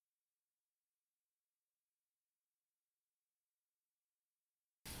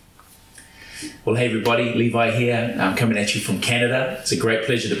Well, hey everybody, Levi here. I'm coming at you from Canada. It's a great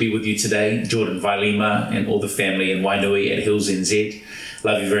pleasure to be with you today. Jordan Vailima and all the family in Wainui at Hills NZ.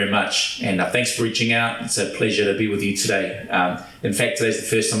 Love you very much, and thanks for reaching out. It's a pleasure to be with you today. In fact, today's the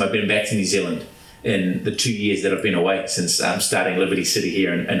first time I've been back to New Zealand in the 2 years that I've been away since starting Liberty City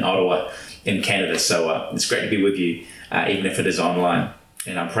here in Ottawa in Canada. So it's great to be with you, even if it is online.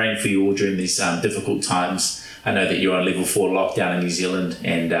 And I'm praying for you all during these difficult times. I know that you're on level 4 lockdown in New Zealand,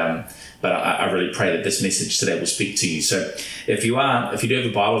 and but I really pray that this message today will speak to you. So if you do have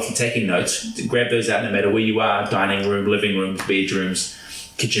a Bible, if you're taking notes, grab those out no matter where you are, dining room, living rooms, bedrooms,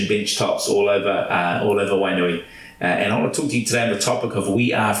 kitchen bench tops, all over Wainui. And I want to talk to you today on the topic of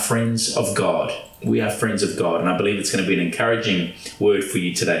we are friends of God. We are friends of God. And I believe it's going to be an encouraging word for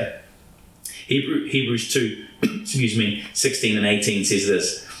you today. Hebrews 2, 16 and 18 says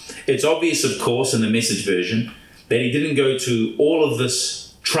this. It's obvious, of course, in the Message version that he didn't go to all of this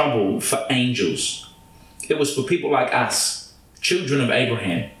trouble for angels. It was for people like us, children of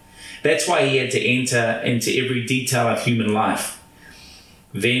Abraham. That's why he had to enter into every detail of human life.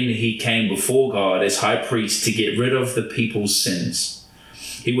 Then he came before God as high priest to get rid of the people's sins.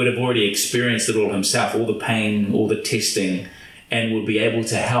 He would have already experienced it all himself, all the pain, all the testing, and would be able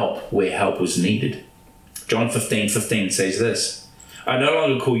to help where help was needed. John 15:15 says this, I no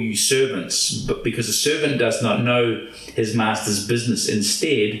longer call you servants, but because a servant does not know his master's business.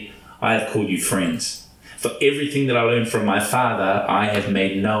 Instead, I have called you friends. For everything that I learned from my Father, I have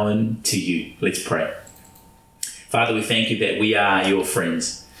made known to you. Let's pray. Father, we thank you that we are your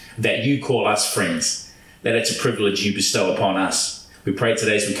friends, that you call us friends, that it's a privilege you bestow upon us. We pray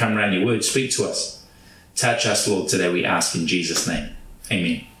today as we come around your word, speak to us. Touch us, Lord, today we ask in Jesus' name.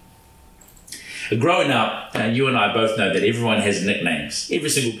 Amen. Growing up, you and I both know that everyone has nicknames. Every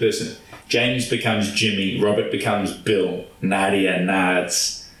single person. James becomes Jimmy, Robert becomes Bill, Nadia,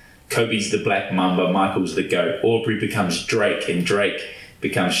 Nards, Kobe's the Black Mamba, Michael's the Goat, Aubrey becomes Drake, and Drake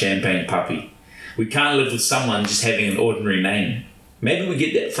becomes Champagne Puppy. We can't live with someone just having an ordinary name. Maybe we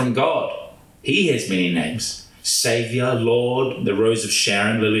get that from God. He has many names. Savior, Lord, the Rose of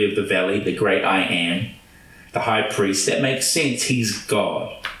Sharon, Lily of the Valley, the Great I Am, the High Priest. That makes sense. He's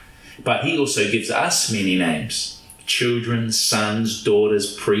God. But he also gives us many names. Children, sons,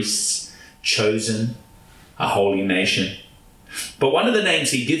 daughters, priests, chosen, a holy nation. But one of the names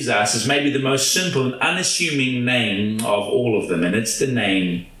he gives us is maybe the most simple and unassuming name of all of them, and it's the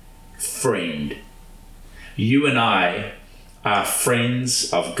name friend. You and I are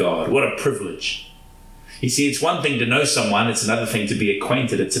friends of God. What a privilege. You see, it's one thing to know someone, it's another thing to be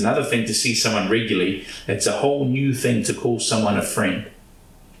acquainted, it's another thing to see someone regularly, it's a whole new thing to call someone a friend.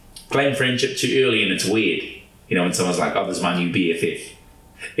 Claim friendship too early and it's weird. You know, when someone's like, oh, this is my new BFF.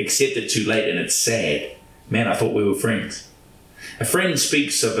 Accept it too late and it's sad. Man, I thought we were friends. A friend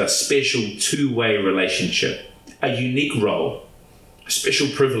speaks of a special two-way relationship, a unique role, a special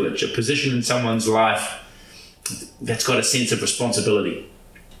privilege, a position in someone's life that's got a sense of responsibility.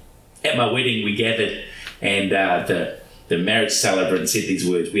 At my wedding, we gathered and the marriage celebrant said these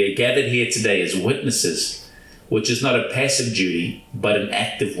words, we are gathered here today as witnesses, which is not a passive duty, but an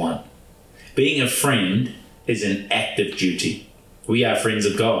active one. Being a friend is an active duty. We are friends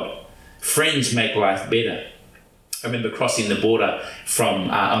of God. Friends make life better. I remember crossing the border from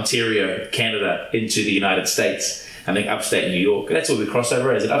Ontario, Canada, into the United States. I think upstate New York. That's where we crossed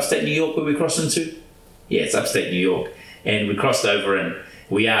over. Is it upstate New York where we crossed into? Yeah, it's upstate New York. And we crossed over and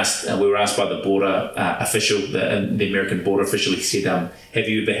we were asked by the border official, the American border official, he said, have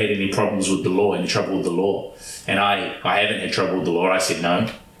you ever had any problems with the law, any trouble with the law? And I haven't had trouble with the law. I said,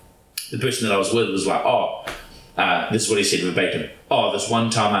 no. The person that I was with was like, this is what he said verbatim. This one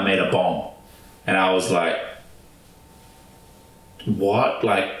time I made a bomb. And I was like, what?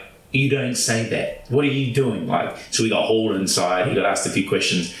 Like, you don't say that. What are you doing? So we got hauled inside. He got asked a few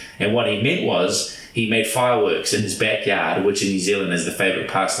questions. And what he meant was he made fireworks in his backyard, which in New Zealand is the favorite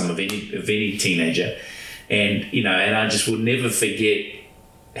pastime of any teenager. And, and I just will never forget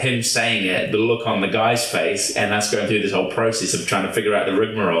him saying it, the look on the guy's face, and us going through this whole process of trying to figure out the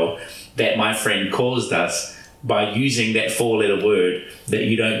rigmarole that my friend caused us by using that 4-letter word that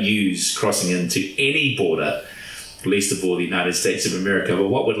you don't use crossing into any border, least of all the United States of America. But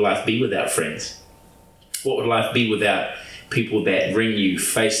what would life be without friends? What would life be without people that ring you,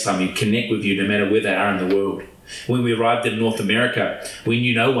 FaceTime you, connect with you no matter where they are in the world? When we arrived in North America, we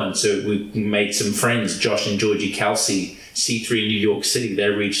knew no one, so we made some friends, Josh and Georgie Kelsey, C3 in New York City. They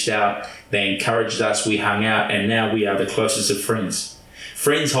reached out, they encouraged us, we hung out, and now we are the closest of friends.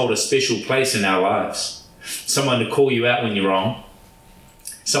 Friends hold a special place in our lives. Someone to call you out when you're wrong,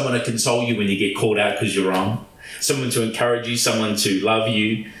 someone to console you when you get called out because you're wrong, someone to encourage you, someone to love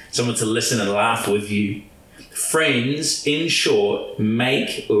you, someone to listen and laugh with you. Friends, in short,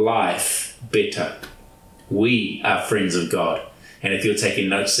 make life better. We are friends of God. And if you're taking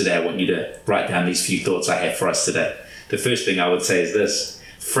notes today, I want you to write down these few thoughts I have for us today. The first thing I would say is this: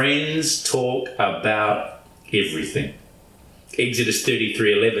 friends talk about everything. Exodus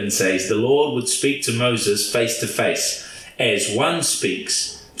 33:11 says, the Lord would speak to Moses face to face, as one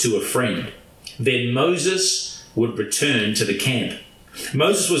speaks to a friend. Then Moses would return to the camp.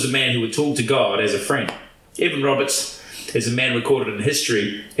 Moses was a man who would talk to God as a friend. Evan Roberts is a man recorded in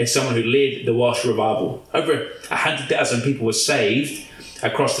history as someone who led the Welsh revival. Over 100,000 people were saved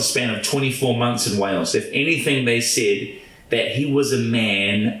across the span of 24 months in Wales. If anything, they said that he was a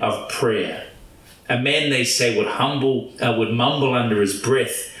man of prayer. A man, they say, would mumble under his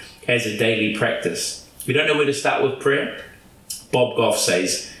breath as a daily practice. If you don't know where to start with prayer, Bob Goff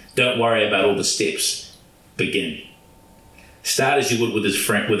says, don't worry about all the steps. Begin. Start as you would with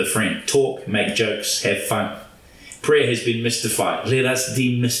a friend. Talk, make jokes, have fun. Prayer has been mystified. Let us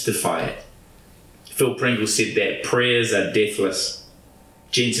demystify it. Phil Pringle said that prayers are deathless.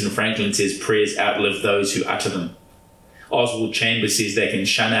 Jensen Franklin says prayers outlive those who utter them. Oswald Chambers says they can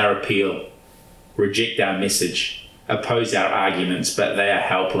shun our appeal, reject our message, oppose our arguments, but they are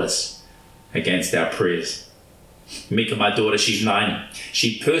helpless against our prayers. Mika, my daughter, she's 9.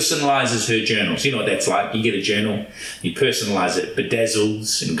 She personalizes her journals. You know what that's like. You get a journal, you personalize it,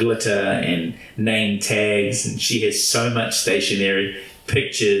 bedazzles and glitter and name tags, and she has so much stationery,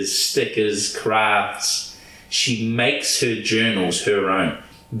 pictures, stickers, crafts. She makes her journals her own.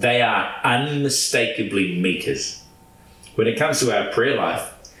 They are unmistakably Mika's. When it comes to our prayer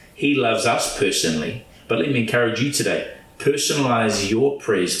life, he loves us personally, but let me encourage you today. Personalize your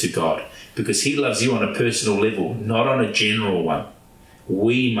prayers to God, because he loves you on a personal level, not on a general one.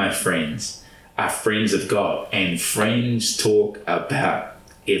 We, my friends, are friends of God, and friends talk about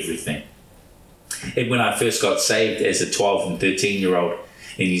everything. And when I first got saved as a 12 and 13-year-old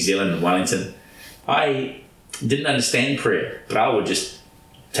in New Zealand, in Wellington, I didn't understand prayer, but I would just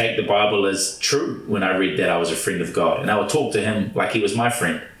take the Bible as true when I read that I was a friend of God, and I would talk to him like he was my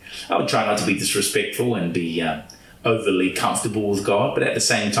friend. I would try not to be disrespectful and be overly comfortable with God, but at the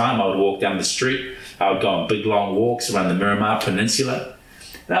same time I would walk down the street, I would go on big long walks around the Miramar Peninsula,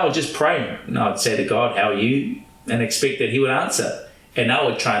 and I would just pray, and I would say to God, how are you? And expect that he would answer. And I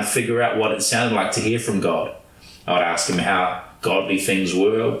would try and figure out what it sounded like to hear from God. I would ask him how godly things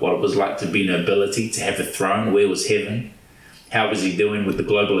were, what it was like to be nobility, to have a throne, where was heaven, how was he doing with the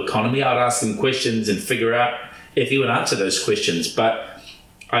global economy. I would ask him questions and figure out if he would answer those questions. But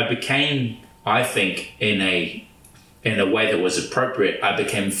I became, I think, in a way that was appropriate, I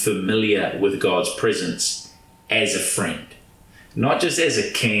became familiar with God's presence as a friend. Not just as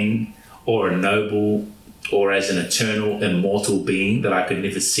a king or a noble or as an eternal, immortal being that I could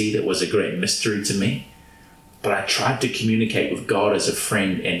never see, that was a great mystery to me. But I tried to communicate with God as a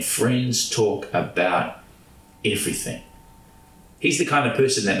friend, and friends talk about everything. He's the kind of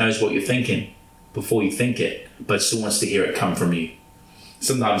person that knows what you're thinking before you think it, but still wants to hear it come from you.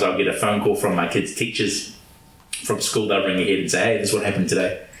 Sometimes I'll get a phone call from my kids' teachers from school. They'll ring ahead and say, hey, this is what happened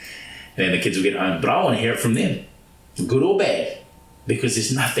today. And then the kids will get home, but I want to hear it from them, good or bad, because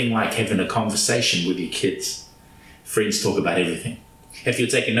there's nothing like having a conversation with your kids. Friends talk about everything. If you're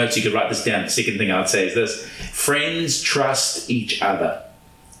taking notes, you could write this down. The second thing I'd say is this: friends trust each other.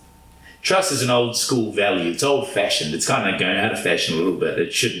 Trust is an old school value. It's old fashioned. It's kind of going out of fashion a little bit.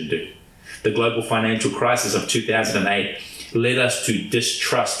 It shouldn't do. The global financial crisis of 2008 led us to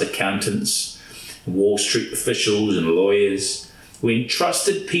distrust accountants, Wall Street officials and lawyers. When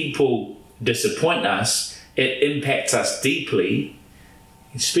trusted people disappoint us, it impacts us deeply,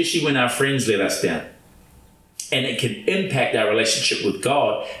 especially when our friends let us down. And it can impact our relationship with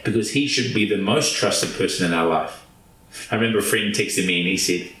God, because he should be the most trusted person in our life. I remember a friend texted me and he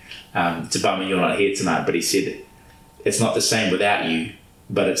said, it's a bummer you're not here tonight, but he said, it's not the same without you,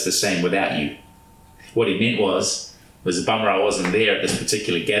 but it's the same without you. What he meant was a bummer I wasn't there at this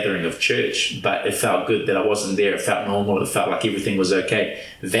particular gathering of church, but it felt good that I wasn't there. It felt normal. It felt like everything was okay.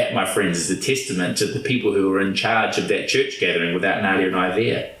 That, my friends, is a testament to the people who were in charge of that church gathering without Nadia and I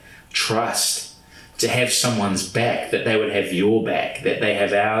there. Trust. To have someone's back, that they would have your back, that they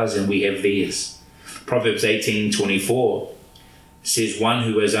have ours and we have theirs. Proverbs 18:24 says, one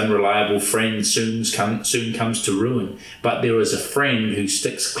who has unreliable friends soon comes to ruin, but there is a friend who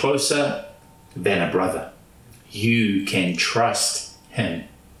sticks closer than a brother. You can trust him.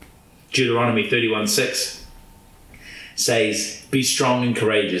 Deuteronomy 31:6 says, be strong and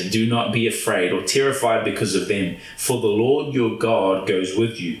courageous. Do not be afraid or terrified because of them, for the Lord your God goes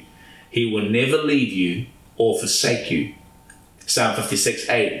with you. He will never leave you or forsake you. Psalm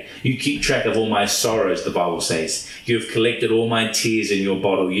 56:8. You keep track of all my sorrows, the Bible says. You have collected all my tears in your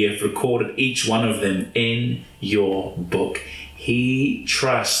bottle. You have recorded each one of them in your book. He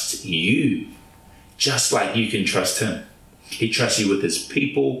trusts you just like you can trust him. He trusts you with his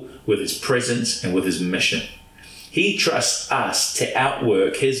people, with his presence, and with his mission. He trusts us to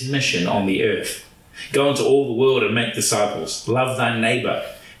outwork his mission on the earth. Go into all the world and make disciples. Love thy neighbor.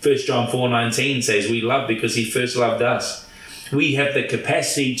 1 John 4:19 says we love because he first loved us. We have the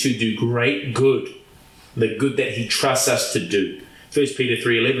capacity to do great good, the good that he trusts us to do. 1 Peter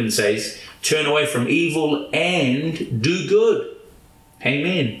 3:11 says, turn away from evil and do good.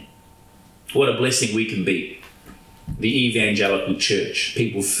 Amen. What a blessing we can be. The evangelical church,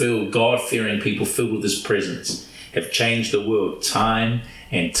 people filled, God-fearing people filled with his presence, have changed the world time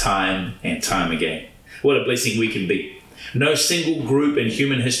and time and time again. What a blessing we can be. No single group in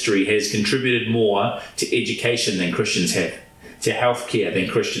human history has contributed more to education than Christians have, to healthcare than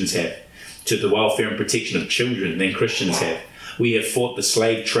Christians have, to the welfare and protection of children than Christians have. We have fought the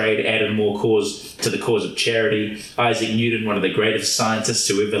slave trade, added more cause to the cause of charity. Isaac Newton, one of the greatest scientists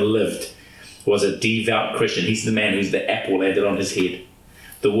who ever lived, was a devout Christian. He's the man who's the apple landed on his head.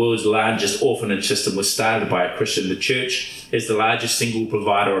 The world's largest orphanage system was started by a Christian. The church is the largest single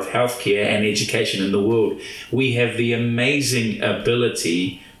provider of healthcare and education in the world. We have the amazing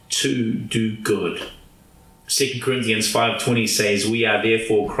ability to do good. 2 Corinthians 5:20 says, we are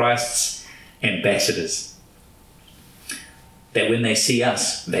therefore Christ's ambassadors, that when they see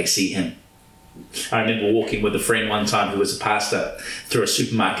us, they see him. I remember walking with a friend one time who was a pastor through a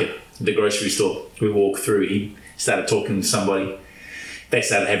supermarket, the grocery store. We walked through, he started talking to somebody. They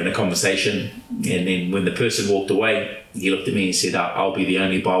started having a conversation, and then when the person walked away, he looked at me and said, I'll be the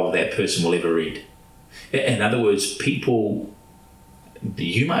only Bible that person will ever read. In other words, people,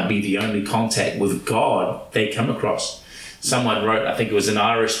 you might be the only contact with God they come across. Someone wrote, I think it was an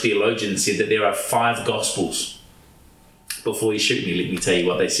Irish theologian, said that there are 5 Gospels. Before you shoot me, let me tell you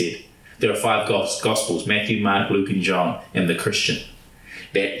what they said. There are 5 Gospels, Matthew, Mark, Luke, and John, and the Christian.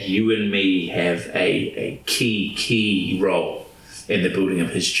 That you and me have a key role in the building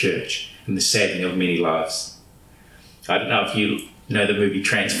of his church, in the saving of many lives. I don't know if you know the movie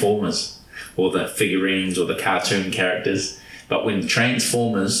Transformers, or the figurines, or the cartoon characters, but when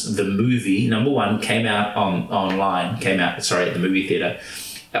Transformers, the movie, number 1, came out at the movie theater,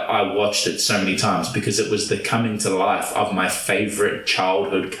 I watched it so many times because it was the coming to life of my favorite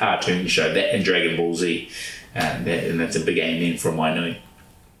childhood cartoon show, that and Dragon Ball Z. And that's a big amen from Wainui.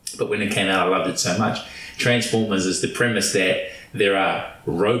 But when it came out, I loved it so much. Transformers is the premise that there are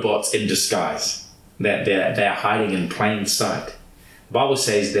robots in disguise, that they're hiding in plain sight. The Bible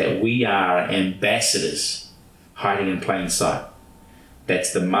says that we are ambassadors hiding in plain sight.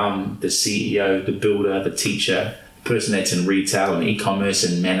 That's the mum, the CEO, the builder, the teacher, the person that's in retail and e-commerce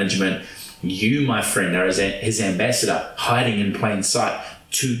and management. You, my friend, are his ambassador, hiding in plain sight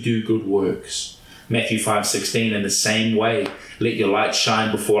to do good works. Matthew 5:16, in the same way, let your light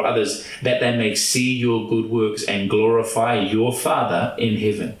shine before others, that they may see your good works and glorify your Father in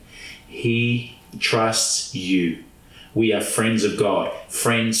heaven. He trusts you. We are friends of God.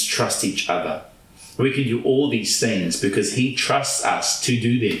 Friends trust each other. We can do all these things because he trusts us to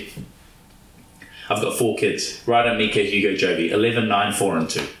do them. I've got 4 kids, Ryder, Mika, Hugo, Jovi, 11, 9, 4, and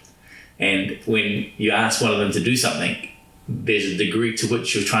 2. And when you ask one of them to do something, there's a degree to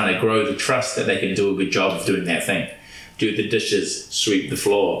which you're trying to grow the trust that they can do a good job of doing that thing. Do the dishes, sweep the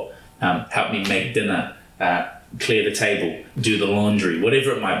floor, help me make dinner, clear the table, do the laundry,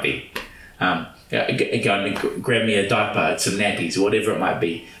 whatever it might be. Go and grab me a diaper, some nappies, whatever it might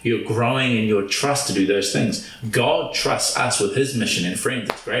be. You're growing in your trust to do those things. God trusts us with his mission, and friends,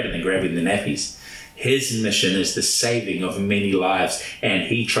 it's greater than grabbing the nappies. His mission is the saving of many lives, and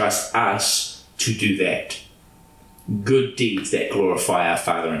he trusts us to do that. Good deeds that glorify our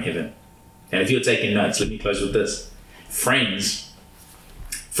Father in heaven. And if you're taking notes, let me close with this. Friends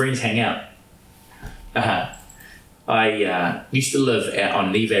hang out. I used to live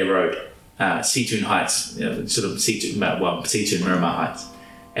on Neve Road, Seatoon Heights, Seatoon Miramar Heights.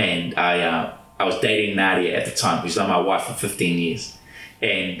 And I was dating Nadia at the time, who's been my wife for 15 years.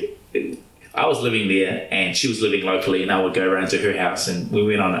 And I was living there and she was living locally, and I would go around to her house and we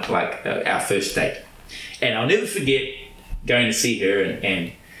went on our first date. And I'll never forget going to see her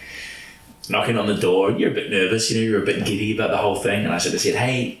and knocking on the door. You're a bit nervous, you're a bit giddy about the whole thing. And I sort of said,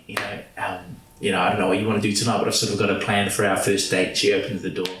 hey, I don't know what you want to do tonight, but I've sort of got a plan for our first date. She opens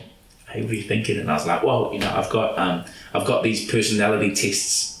the door. Hey, what are you thinking? And I was like, well, I've got these personality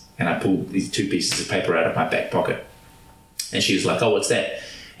tests. And I pulled these 2 pieces of paper out of my back pocket. And she was like, oh, what's that?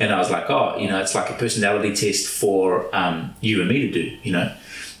 And I was like, oh, it's like a personality test for you and me to do,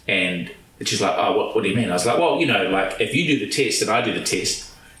 And she's like, oh, what do you mean? I was like, well, like if you do the test and I do the test,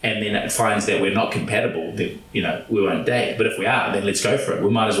 and then it finds that we're not compatible, then, we won't date. But if we are, then let's go for it.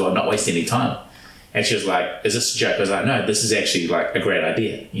 We might as well not waste any time. And she was like, is this a joke? I was like, no, this is actually like a great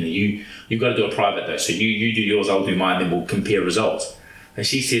idea. You've got to do it private though. So you do yours, I'll do mine, then we'll compare results. And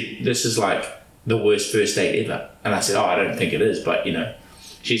she said, this is like the worst first date ever. And I said, oh, I don't think it is. But,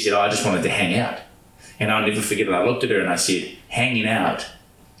 she said, oh, I just wanted to hang out. And I'll never forget it. I looked at her and I said, hanging out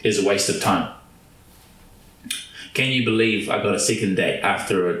is a waste of time. Can you believe I got a second date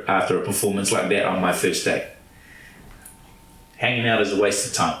after a performance like that on my first date? Hanging out is a waste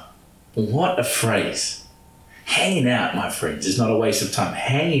of time. What a phrase. Hanging out, my friends, is not a waste of time.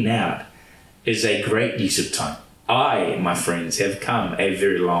 Hanging out is a great use of time. I, my friends, have come a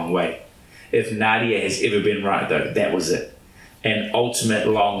very long way. If Nadia has ever been right, though, that was it. An ultimate,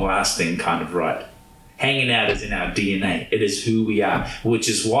 long-lasting kind of right. Hanging out is in our DNA. It is who we are, which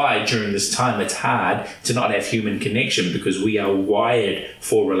is why during this time it's hard to not have human connection, because we are wired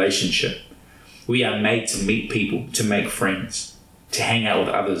for relationship. We are made to meet people, to make friends, to hang out with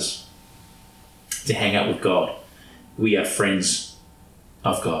others, to hang out with God. We are friends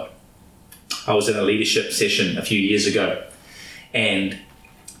of God. I was in a leadership session a few years ago, and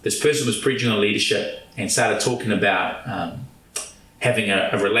this person was preaching on leadership and started talking about having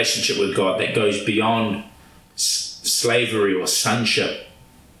a relationship with God that goes beyond slavery or sonship,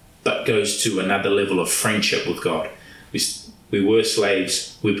 but goes to another level of friendship with God. We were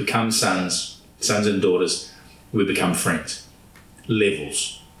slaves, we become sons and daughters, we become friends.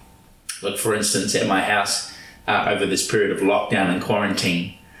 Levels. Like for instance, at my house, over this period of lockdown and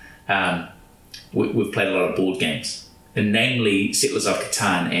quarantine, we've played a lot of board games, and namely Settlers of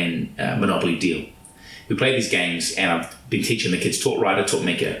Catan and Monopoly Deal. We play these games, and I've been teaching the kids. Taught Ryder, taught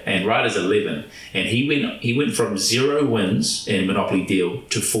Mika, and Ryder's 11, and he went from 0 wins in Monopoly Deal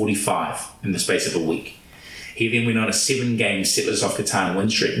to 45 in the space of a week. He then went on a 7-game Settlers of Catan win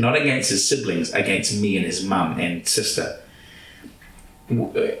streak, not against his siblings, against me and his mum and sister.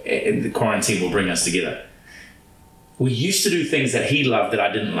 And the quarantine will bring us together. We used to do things that he loved that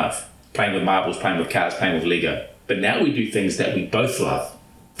I didn't love, playing with marbles, playing with cards, playing with Lego. But now we do things that we both love.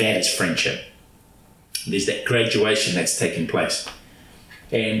 That is friendship. There's that graduation that's taking place.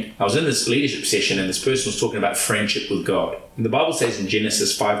 And I was in this leadership session, and this person was talking about friendship with God. And the Bible says in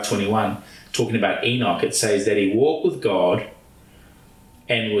Genesis 5:21, talking about Enoch, it says that he walked with God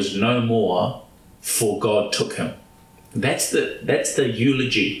and was no more, for God took him. That's the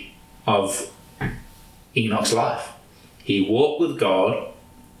eulogy of Enoch's life. He walked with God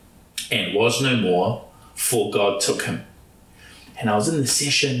and was no more, for God took him. And I was in the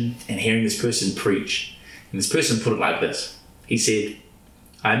session and hearing this person preach. And this person put it like this. He said,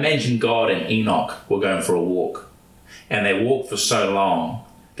 I imagine God and Enoch were going for a walk. And they walked for so long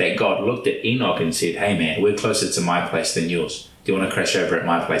that God looked at Enoch and said, hey man, we're closer to my place than yours. Do you want to crash over at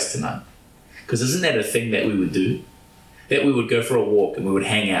my place tonight? Because isn't that a thing that we would do? That we would go for a walk and we would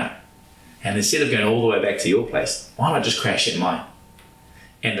hang out. And instead of going all the way back to your place, why not just crash at mine?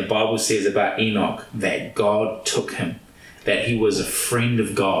 And the Bible says about Enoch that God took him, that he was a friend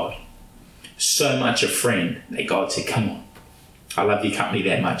of God. So much a friend that God said, come on, I love your company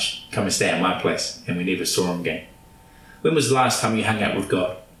that much. Come and stay at my place. And we never saw him again. When was the last time you hung out with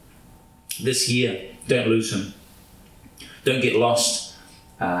God? This year, don't lose him. Don't get lost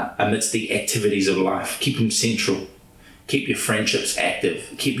amidst the activities of life. Keep him central. Keep your friendships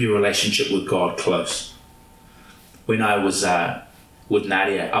active. Keep your relationship with God close. When I was with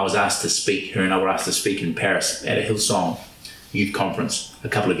Nadia, I was asked to speak. Her and I were asked to speak in Paris at a Hillsong youth conference a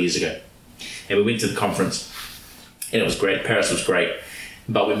couple of years ago. And we went to the conference, and it was great. Paris was great.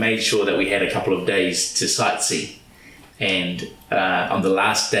 But we made sure that we had a couple of days to sightsee. And on the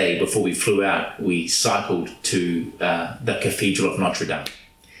last day before we flew out, we cycled to the Cathedral of Notre Dame.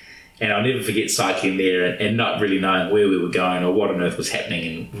 And I'll never forget cycling there and not really knowing where we were going or what on earth was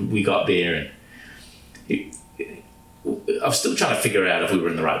happening. And we got there, and I was still trying to figure out if we were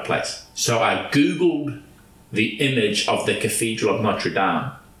in the right place. So I Googled the image of the Cathedral of Notre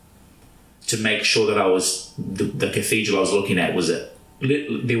Dame to make sure that the cathedral I was looking at was it.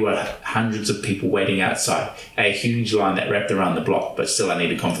 There were hundreds of people waiting outside, a huge line that wrapped around the block, but still I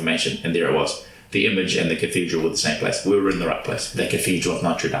needed confirmation, and there it was. The image and the cathedral were the same place. We were in the right place, the Cathedral of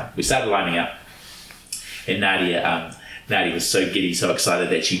Notre Dame. We started lining up, and Nadia was so giddy, so excited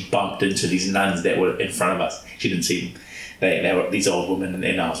that she bumped into these nuns that were in front of us. She didn't see them. They were these old women,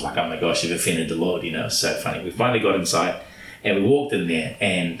 and I was like, oh my gosh, you've offended the Lord, it was so funny. We finally got inside, and we walked in there,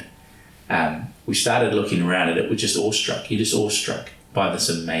 and we started looking around, and it was just awestruck. You're just awestruck. by this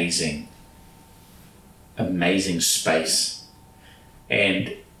amazing space.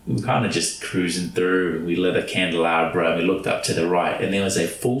 And we were kind of just cruising through, and we lit a candelabra, and we looked up to the right, and there was a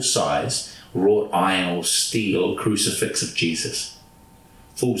full-size wrought iron or steel crucifix of Jesus.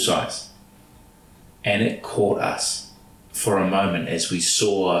 Full size. And it caught us for a moment as we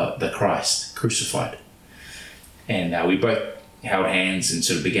saw the Christ crucified. And we both held hands and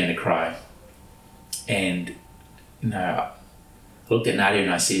sort of began to cry. And I looked at Nadia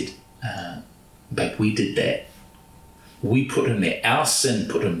and I said, babe, we did that. We put him there. Our sin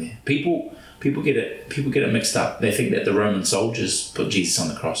put him there. People get it mixed up. They think that the Roman soldiers put Jesus on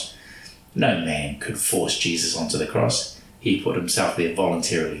the cross. No man could force Jesus onto the cross. He put himself there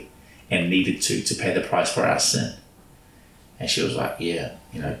voluntarily and needed to pay the price for our sin. And she was like, yeah,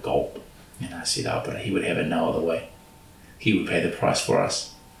 gulp. And I said, but he would have it no other way. He would pay the price for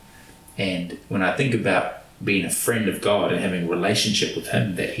us. And when I think about being a friend of God and having a relationship with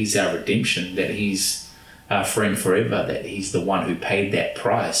him, that he's our redemption, that he's our friend forever, that he's the one who paid that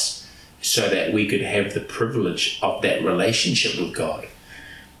price so that we could have the privilege of that relationship with God.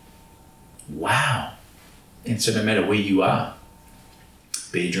 Wow. And so no matter where you are,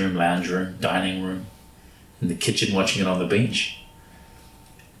 bedroom, lounge room, dining room, in the kitchen, watching it on the bench,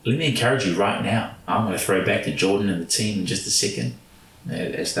 let me encourage you right now. I'm going to throw back to Jordan and the team in just a second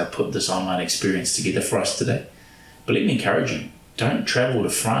as they put this online experience together for us today. But let me encourage you, don't travel to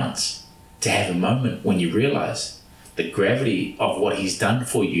France to have a moment when you realize the gravity of what he's done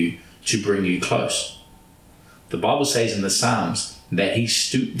for you to bring you close. The Bible says in the Psalms that he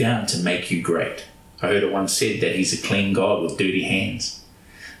stooped down to make you great. I heard it once said that he's a clean God with dirty hands,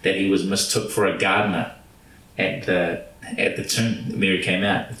 that he was mistook for a gardener at the tomb. Mary came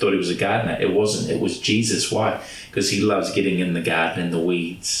out and thought he was a gardener. It wasn't. It was Jesus. Why? Because he loves getting in the garden, in the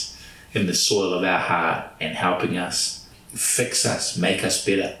weeds, in the soil of our heart, and helping us, fix us, make us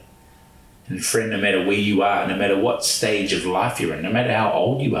better. And friend, no matter where you are, no matter what stage of life you're in, no matter how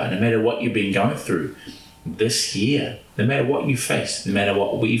old you are, no matter what you've been going through this year, no matter what you face, no matter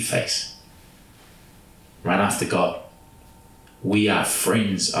what we face, run after God. We are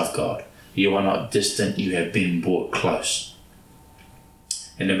friends of God. You are not distant. You have been brought close.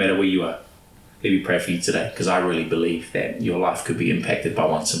 And no matter where you are, let me pray for you today, because I really believe that your life could be impacted by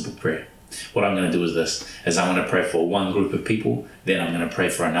one simple prayer. What I'm going to do is this, is I'm going to pray for one group of people, then I'm going to pray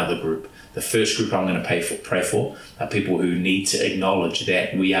for another group. The first group I'm going to pray for are people who need to acknowledge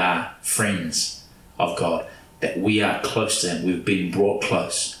that we are friends of God, that we are close to him, we've been brought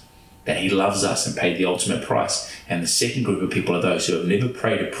close, that he loves us and paid the ultimate price. And the second group of people are those who have never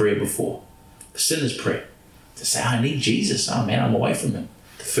prayed a prayer before, the sinner's prayer, to say, I need Jesus. Oh man, I'm away from him.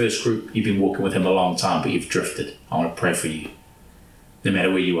 The first group, you've been walking with him a long time, but you've drifted. I want to pray for you, no matter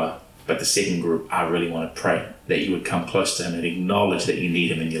where you are. But the second group, I really want to pray that you would come close to him and acknowledge that you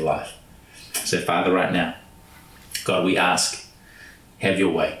need him in your life. So Father, right now, God, we ask, have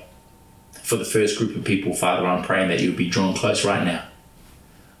your way. For the first group of people, Father, I'm praying that you would be drawn close right now.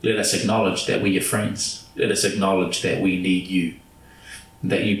 Let us acknowledge that we're your friends. Let us acknowledge that we need you,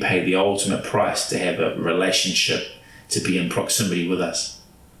 that you paid the ultimate price to have a relationship, to be in proximity with us.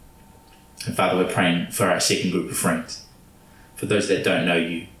 And Father, we're praying for our second group of friends, for those that don't know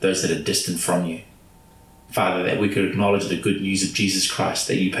you, those that are distant from you. Father, that we could acknowledge the good news of Jesus Christ,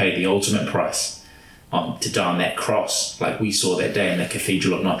 that you paid the ultimate price to die on that cross, like we saw that day in the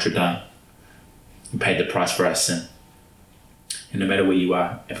Cathedral of Notre Dame. You paid the price for our sin. And no matter where you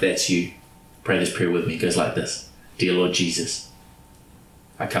are, if that's you, pray this prayer with me. It goes like this. Dear Lord Jesus,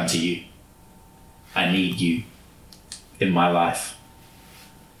 I come to you. I need you in my life.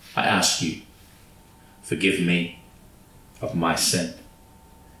 I ask you, forgive me of my sin.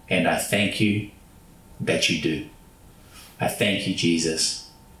 And I thank you that you do. I thank you, Jesus.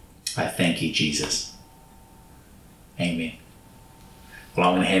 I thank you, Jesus. Amen. Well,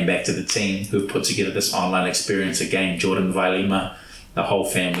 I'm going to hand back to the team who have put together this online experience again. Jordan Vailima, the whole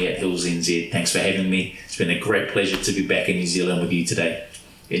family at Hills NZ. Thanks for having me. It's been a great pleasure to be back in New Zealand with you today.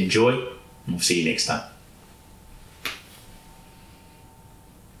 Enjoy, and we'll see you next time.